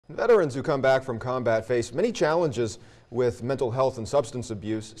Veterans who come back from combat face many challenges with mental health and substance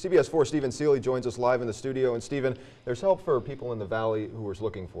abuse. CBS 4 Stephen Seeley joins us live in the studio. And Stephen, there's help for people in the Valley who are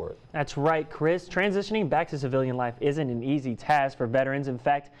looking for it. That's right, Chris. Transitioning back to civilian life isn't an easy task for veterans. In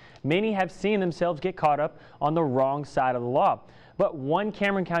fact, many have seen themselves get caught up on the wrong side of the law. But one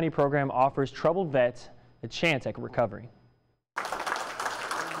Cameron County program offers troubled vets a chance at recovery.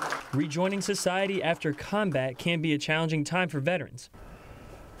 Rejoining society after combat can be a challenging time for veterans.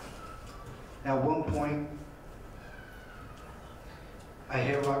 At one point, I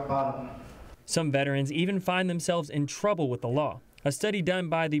hit rock bottom. Some veterans even find themselves in trouble with the law. A study done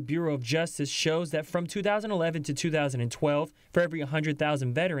by the Bureau of Justice shows that from 2011 to 2012, for every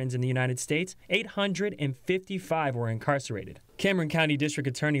 100,000 veterans in the United States, 855 were incarcerated. Cameron County District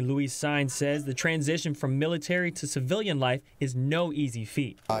Attorney Luis Saenz says the transition from military to civilian life is no easy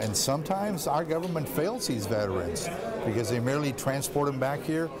feat. And sometimes our government fails these veterans because they merely transport them back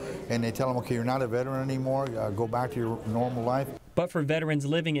here and they tell them, okay, you're not a veteran anymore, go back to your normal life. But for veterans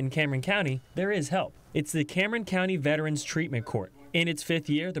living in Cameron County, there is help. It's the Cameron County Veterans Treatment Court. In its 5th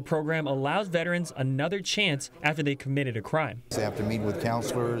year, the program allows veterans another chance after they committed a crime. They have to meet with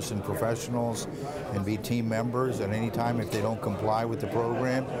counselors and professionals and be team members, and any time if they don't comply with the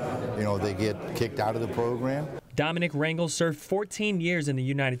program, they get kicked out of the program. Dominic Rangel served 14 years in the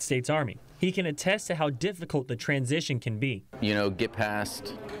United States Army. He can attest to how difficult the transition can be. Get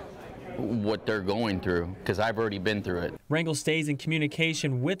past what they're going through, because I've already been through it. Rangel stays in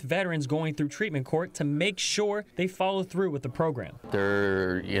communication with veterans going through treatment court to make sure they follow through with the program.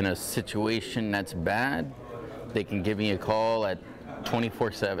 They're in a situation that's bad, they can give me a call at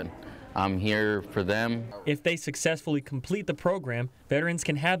 24/7. I'm here for them. If they successfully complete the program, veterans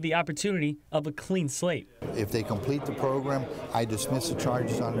can have the opportunity of a clean slate. If they complete the program, I dismiss the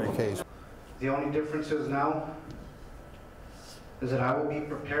charges on their case. The only difference is now is that I will be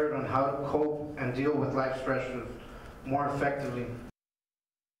prepared on how to cope and deal with life stressors more effectively.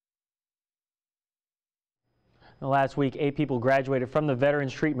 Last week, 8 people graduated from the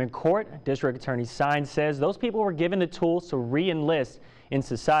Veterans Treatment Court. District Attorney Saenz says those people were given the tools to re-enlist in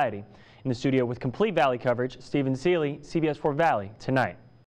society. In the studio with complete Valley coverage, Stephen Seeley, CBS 4 Valley Tonight.